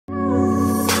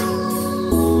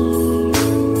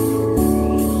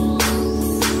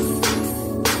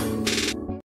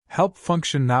Help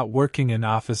function not working in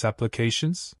Office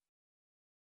applications?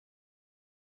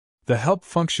 The help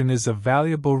function is a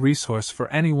valuable resource for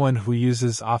anyone who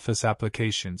uses Office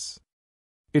applications.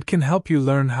 It can help you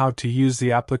learn how to use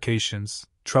the applications,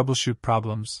 troubleshoot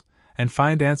problems, and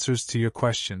find answers to your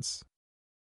questions.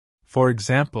 For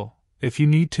example, if you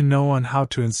need to know on how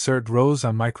to insert rows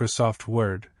on Microsoft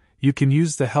Word, you can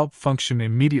use the help function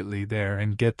immediately there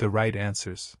and get the right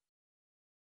answers.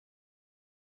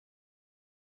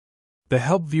 The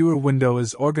Help Viewer window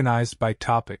is organized by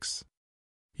topics.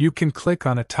 You can click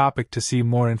on a topic to see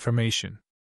more information.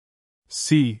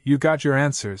 See, you got your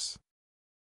answers.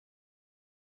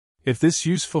 If this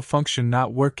useful function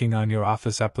not working on your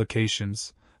Office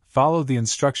applications, follow the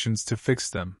instructions to fix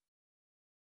them.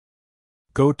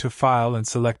 Go to File and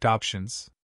select Options.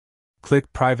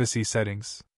 Click Privacy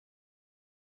Settings.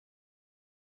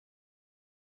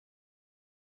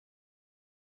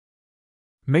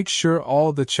 Make sure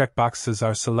all the checkboxes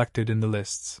are selected in the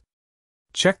lists.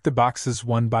 Check the boxes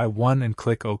one by one and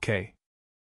click OK.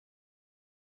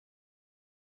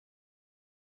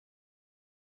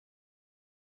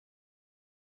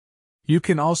 You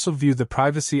can also view the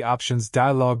Privacy Options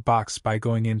dialog box by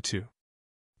going into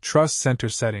Trust Center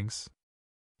Settings.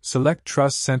 Select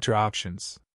Trust Center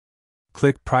Options.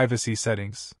 Click Privacy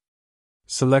Settings.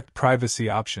 Select Privacy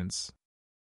Options.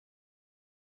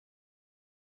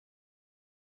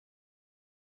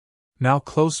 Now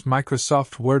close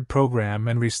Microsoft Word program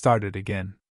and restart it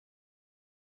again.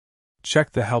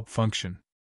 Check the help function.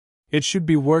 It should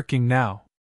be working now.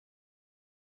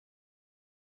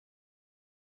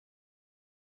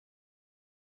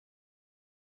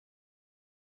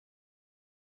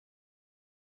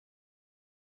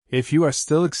 If you are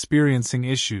still experiencing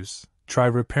issues, try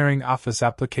repairing Office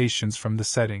applications from the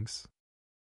settings.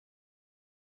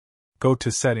 Go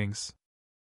to Settings.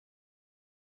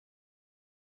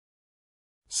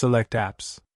 Select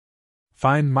Apps.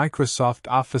 Find Microsoft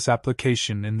Office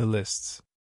application in the lists.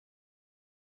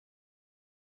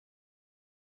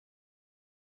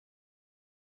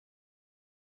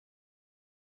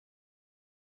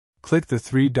 Click the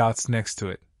three dots next to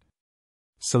it.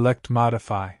 Select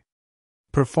Modify.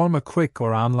 Perform a quick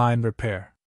or online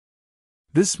repair.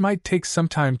 This might take some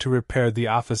time to repair the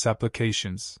Office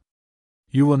applications.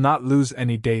 You will not lose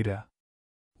any data.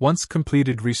 Once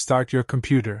completed, restart your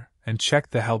computer and check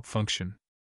the help function.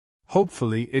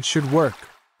 Hopefully, it should work.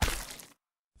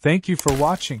 Thank you for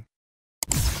watching.